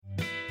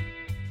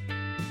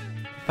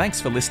Thanks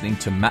for listening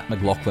to Matt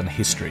McLaughlin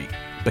History.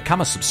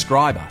 Become a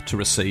subscriber to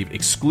receive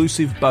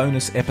exclusive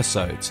bonus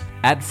episodes,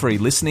 ad-free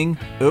listening,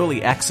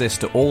 early access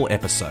to all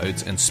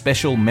episodes, and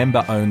special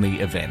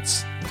member-only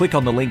events. Click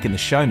on the link in the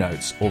show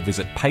notes or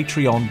visit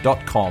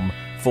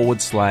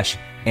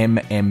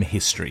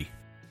patreon.com/mmhistory.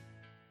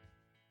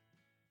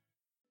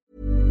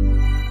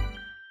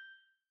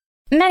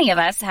 Many of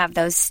us have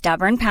those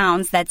stubborn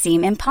pounds that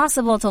seem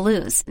impossible to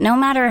lose, no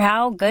matter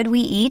how good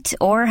we eat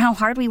or how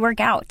hard we work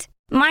out.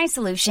 My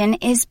solution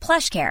is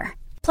PlushCare.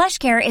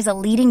 PlushCare is a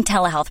leading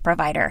telehealth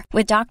provider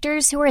with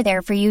doctors who are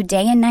there for you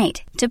day and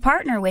night to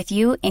partner with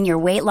you in your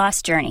weight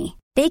loss journey.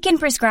 They can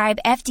prescribe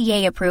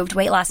FDA-approved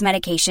weight loss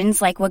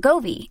medications like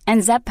Wegovy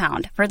and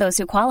Zepbound for those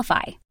who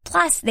qualify.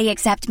 Plus, they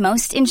accept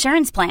most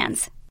insurance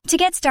plans. To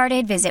get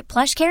started, visit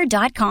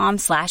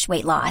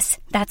plushcare.com/weightloss.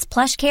 That's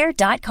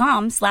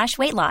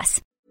plushcare.com/weightloss.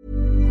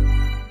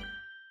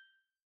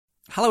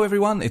 Hello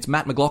everyone, it's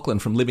Matt McLaughlin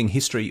from Living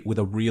History with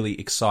a really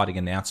exciting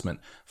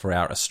announcement for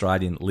our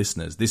Australian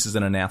listeners. This is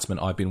an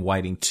announcement I've been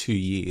waiting 2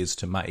 years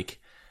to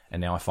make, and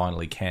now I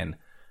finally can.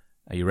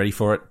 Are you ready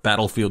for it?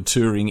 Battlefield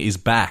touring is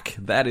back.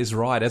 That is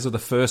right. As of the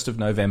 1st of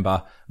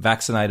November,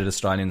 vaccinated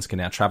Australians can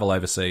now travel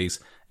overseas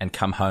and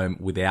come home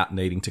without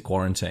needing to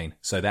quarantine.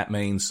 So that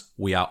means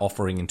we are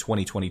offering in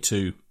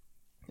 2022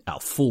 our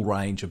full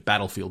range of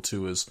battlefield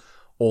tours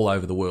all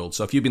over the world.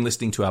 So if you've been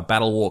listening to our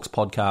Battle Walks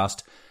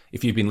podcast,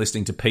 if you've been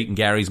listening to Pete and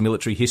Gary's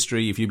military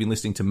history, if you've been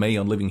listening to me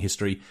on Living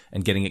History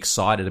and getting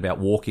excited about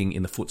walking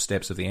in the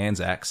footsteps of the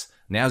Anzacs,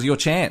 now's your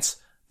chance.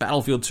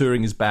 Battlefield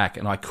touring is back,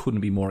 and I couldn't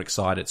be more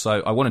excited.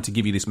 So I wanted to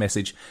give you this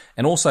message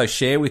and also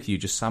share with you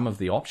just some of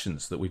the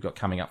options that we've got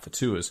coming up for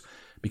tours,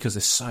 because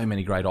there's so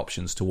many great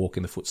options to walk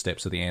in the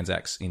footsteps of the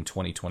Anzacs in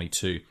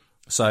 2022.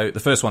 So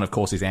the first one, of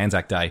course, is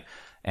Anzac Day.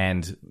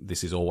 And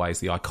this is always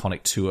the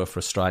iconic tour for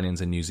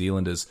Australians and New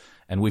Zealanders.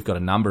 And we've got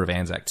a number of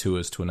Anzac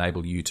tours to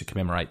enable you to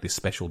commemorate this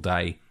special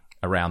day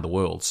around the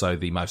world. So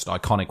the most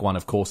iconic one,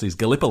 of course, is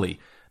Gallipoli,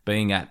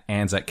 being at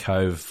Anzac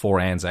Cove for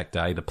Anzac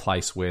Day, the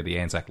place where the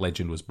Anzac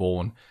legend was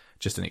born.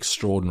 Just an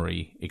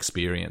extraordinary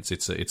experience.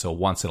 It's a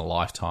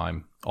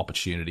once-in-a-lifetime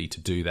opportunity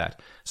to do that.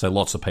 So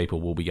lots of people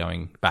will be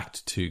going back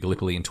to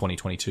Gallipoli in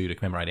 2022 to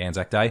commemorate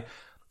Anzac Day.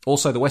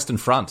 Also, the Western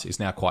Front is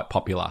now quite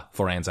popular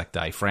for Anzac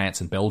Day.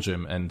 France and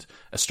Belgium, and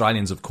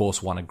Australians, of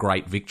course, won a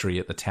great victory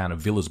at the town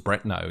of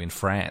Villers-Bretonneux in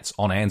France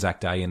on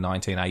Anzac Day in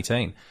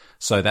 1918.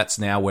 So that's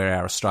now where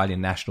our Australian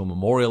National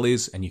Memorial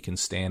is, and you can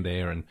stand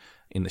there and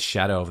in the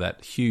shadow of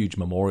that huge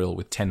memorial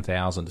with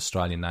 10,000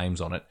 Australian names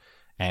on it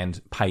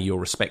and pay your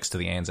respects to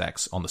the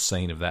Anzacs on the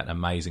scene of that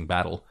amazing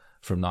battle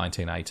from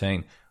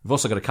 1918. We've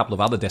also got a couple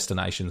of other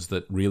destinations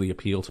that really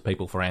appeal to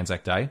people for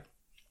Anzac Day.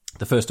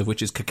 The first of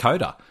which is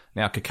Kokoda.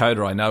 Now,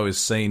 Kokoda, I know, is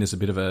seen as a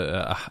bit of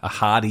a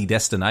hardy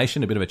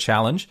destination, a bit of a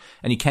challenge,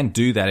 and you can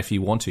do that if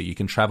you want to. You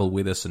can travel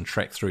with us and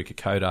trek through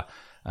Kokoda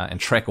and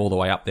trek all the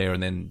way up there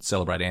and then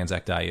celebrate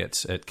Anzac Day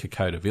at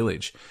Kokoda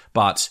Village.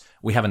 But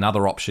we have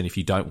another option if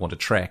you don't want to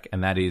trek,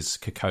 and that is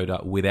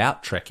Kokoda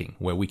without trekking,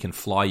 where we can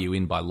fly you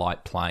in by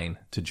light plane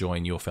to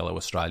join your fellow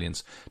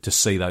Australians to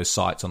see those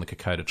sites on the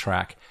Kokoda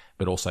track,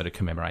 but also to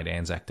commemorate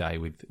Anzac Day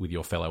with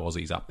your fellow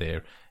Aussies up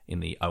there in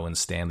the Owen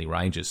Stanley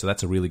Ranges. So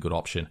that's a really good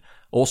option.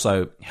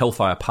 Also,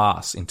 Hellfire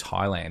Pass in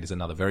Thailand is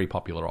another very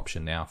popular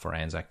option now for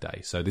Anzac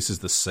Day. So this is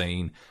the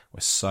scene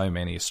where so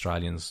many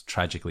Australians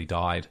tragically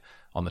died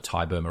on the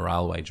Thai-Burma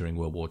Railway during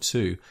World War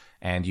II.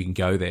 And you can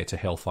go there to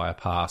Hellfire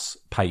Pass,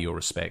 pay your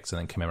respects, and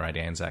then commemorate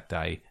Anzac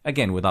Day,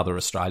 again with other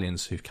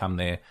Australians who've come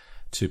there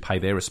to pay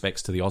their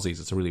respects to the Aussies.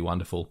 It's a really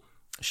wonderful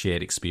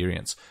shared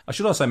experience. I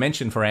should also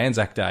mention for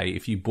Anzac Day,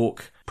 if you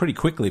book pretty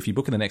quickly, if you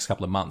book in the next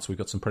couple of months, we've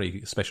got some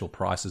pretty special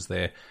prices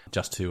there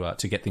just to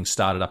get things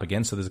started up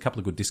again. So there's a couple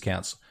of good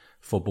discounts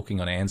for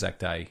booking on Anzac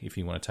Day if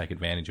you want to take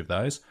advantage of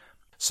those.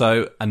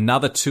 So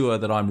another tour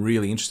that I'm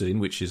really interested in,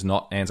 which is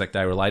not Anzac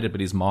Day related, but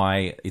it's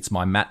my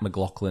Matt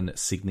McLaughlin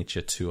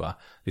signature tour.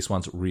 This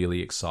one's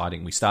really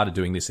exciting. We started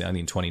doing this only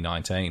in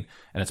 2019,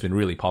 and it's been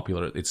really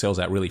popular. It sells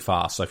out really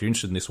fast. So if you're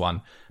interested in this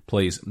one,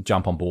 please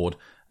jump on board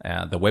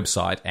the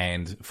website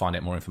and find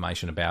out more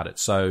information about it.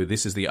 So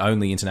this is the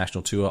only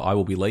international tour I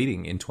will be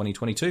leading in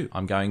 2022.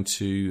 I'm going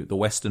to the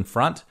Western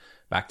Front,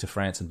 back to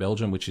France and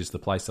Belgium, which is the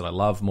place that I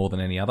love more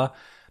than any other.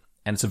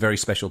 And it's a very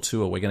special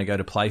tour. We're going to go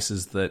to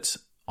places that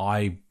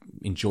I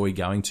enjoy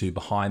going to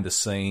behind the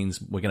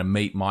scenes. We're going to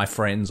meet my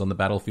friends on the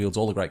battlefields,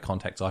 all the great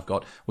contacts I've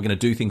got. We're going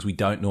to do things we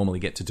don't normally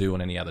get to do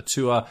on any other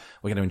tour.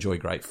 We're going to enjoy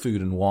great food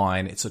and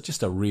wine. It's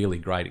just a really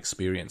great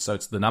experience. So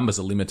the numbers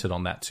are limited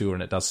on that tour,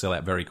 and it does sell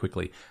out very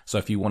quickly. So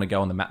if you want to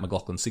go on the Matt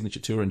McLaughlin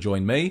signature tour and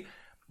join me,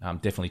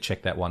 definitely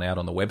check that one out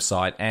on the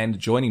website. And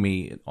joining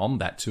me on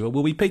that tour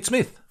will be Pete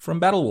Smith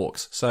from Battle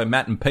Walks. So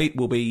Matt and Pete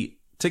will be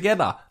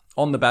together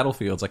on the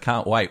battlefields. I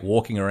can't wait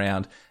walking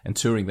around and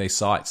touring these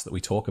sites that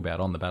we talk about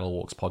on the Battle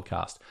Walks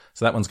podcast.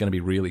 So that one's going to be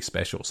really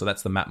special. So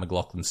that's the Matt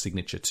McLaughlin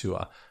signature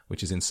tour,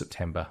 which is in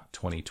September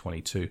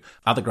 2022.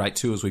 Other great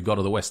tours we've got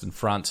to the Western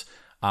Front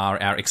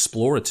are our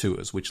Explorer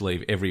tours, which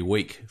leave every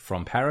week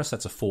from Paris.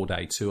 That's a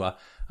 4-day tour.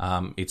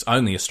 It's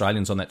only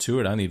Australians on that tour.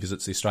 It only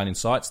visits the Australian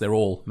sites. They're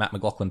all Matt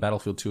McLaughlin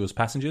Battlefield Tours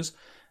passengers,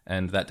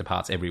 and that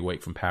departs every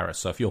week from Paris.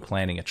 So if you're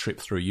planning a trip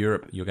through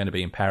Europe, you're going to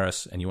be in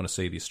Paris and you want to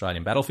see the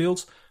Australian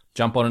battlefields,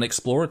 jump on an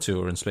Explorer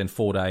tour and spend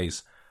 4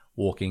 days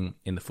walking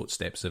in the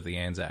footsteps of the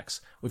Anzacs.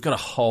 We've got a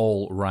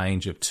whole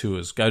range of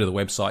tours. Go to the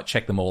website,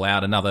 check them all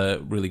out. Another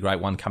really great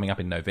one coming up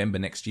in November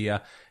next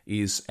year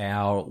is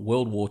our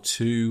World War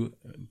II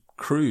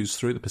cruise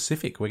through the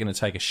Pacific. We're going to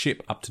take a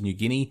ship up to New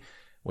Guinea.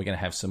 We're going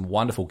to have some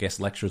wonderful guest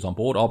lecturers on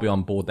board. I'll be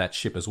on board that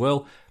ship as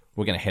well.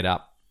 We're going to head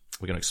up.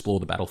 We're going to explore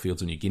the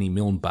battlefields of New Guinea,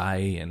 Milne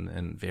Bay,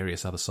 and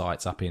various other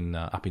sites up in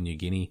New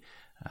Guinea.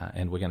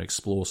 And we're going to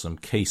explore some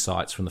key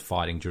sites from the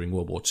fighting during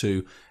World War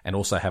II and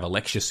also have a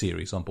lecture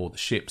series on board the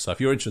ship. So if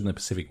you're interested in the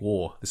Pacific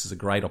War, this is a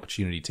great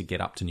opportunity to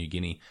get up to New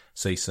Guinea,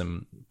 see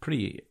some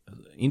pretty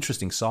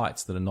interesting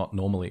sites that are not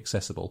normally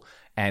accessible,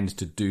 and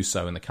to do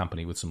so in the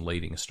company with some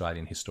leading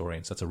Australian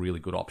historians. That's a really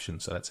good option.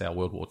 So that's our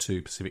World War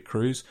II Pacific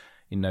cruise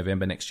in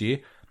November next year.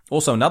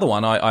 Also, another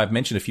one, I've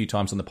mentioned a few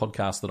times on the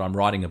podcast that I'm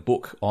writing a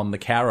book on the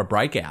Cowra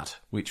Breakout,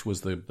 which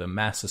was the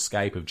mass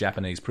escape of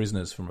Japanese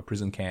prisoners from a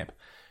prison camp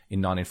in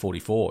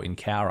 1944 in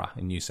Cowra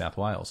in New South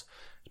Wales.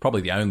 It's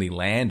probably the only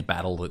land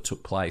battle that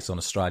took place on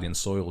Australian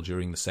soil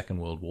during the Second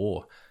World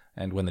War.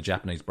 And when the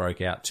Japanese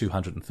broke out,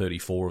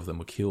 234 of them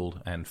were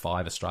killed and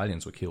 5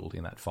 Australians were killed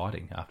in that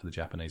fighting after the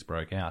Japanese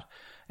broke out.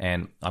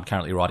 And I'm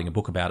currently writing a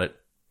book about it.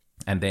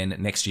 And then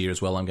next year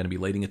as well, I'm going to be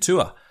leading a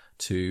tour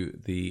to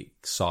the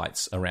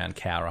sites around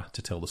Cowra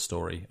to tell the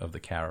story of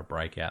the Cowra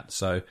Breakout.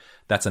 So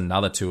that's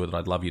another tour that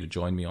I'd love you to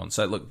join me on.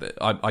 So look,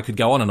 I could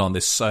go on and on.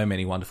 There's so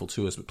many wonderful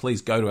tours, but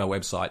please go to our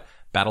website,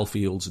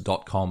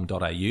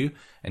 battlefields.com.au,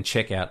 and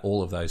check out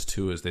all of those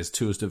tours. There's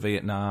tours to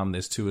Vietnam,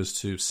 there's tours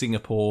to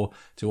Singapore,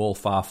 to all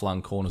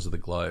far-flung corners of the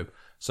globe.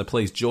 So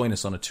please join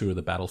us on a tour of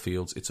the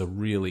battlefields. It's a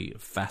really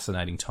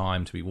fascinating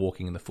time to be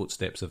walking in the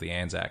footsteps of the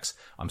Anzacs.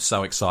 I'm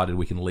so excited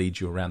we can lead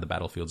you around the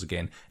battlefields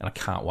again, and I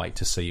can't wait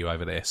to see you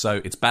over there.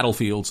 So it's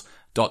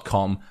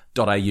battlefields.com.au,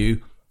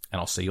 and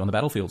I'll see you on the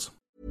battlefields.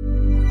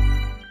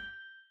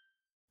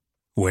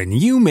 When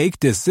you make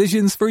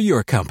decisions for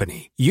your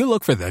company, you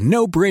look for the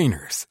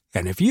no-brainers.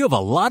 And if you have a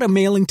lot of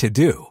mailing to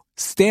do,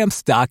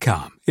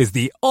 Stamps.com is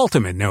the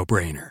ultimate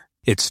no-brainer.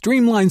 It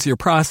streamlines your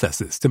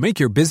processes to make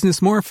your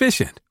business more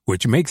efficient,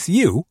 which makes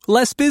you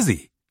less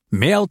busy.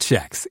 Mail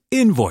checks,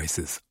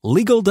 invoices,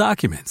 legal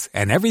documents,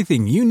 and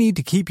everything you need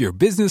to keep your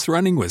business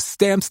running with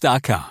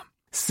Stamps.com.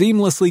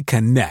 Seamlessly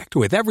connect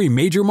with every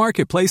major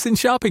marketplace and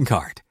shopping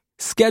cart.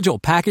 Schedule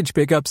package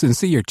pickups and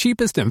see your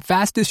cheapest and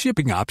fastest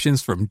shipping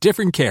options from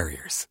different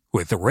carriers,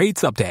 with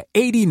rates up to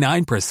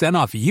 89%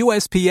 off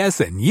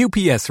USPS and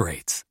UPS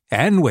rates.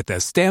 And with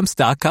the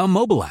Stamps.com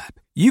mobile app,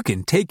 you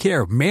can take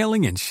care of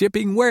mailing and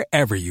shipping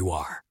wherever you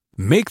are.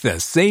 Make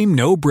the same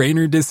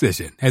no-brainer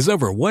decision as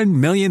over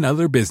 1 million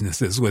other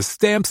businesses with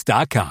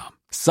Stamps.com.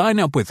 Sign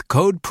up with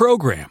code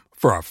PROGRAM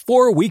for a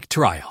 4-week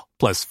trial,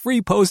 plus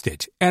free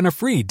postage and a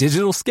free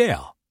digital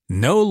scale.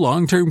 No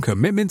long-term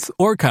commitments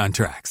or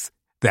contracts.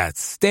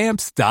 That's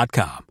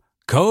Stamps.com.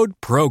 Code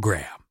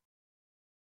PROGRAM.